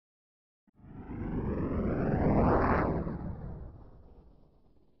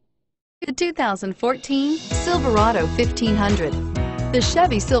2014 Silverado 1500. The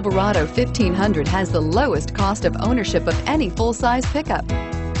Chevy Silverado 1500 has the lowest cost of ownership of any full-size pickup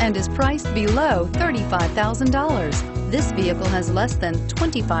and is priced below $35,000. This vehicle has less than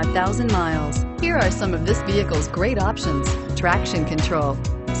 25,000 miles. Here are some of this vehicle's great options: traction control,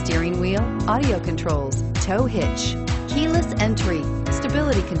 steering wheel audio controls, tow hitch, keyless entry,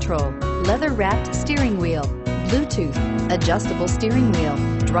 stability control, leather-wrapped steering wheel, Bluetooth, adjustable steering wheel,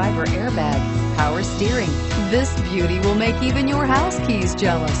 driver airbag, power steering. This beauty will make even your house keys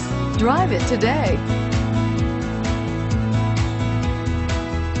jealous. Drive it today.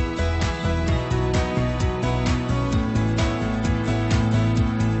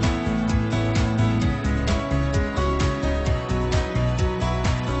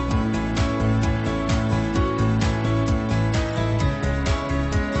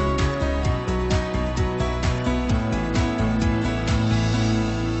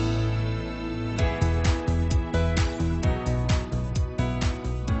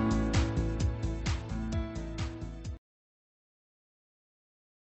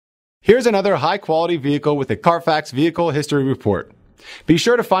 Here's another high-quality vehicle with a Carfax Vehicle History Report. Be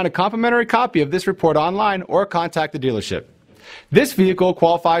sure to find a complimentary copy of this report online or contact the dealership. This vehicle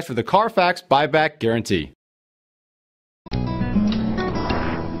qualifies for the Carfax Buyback Guarantee.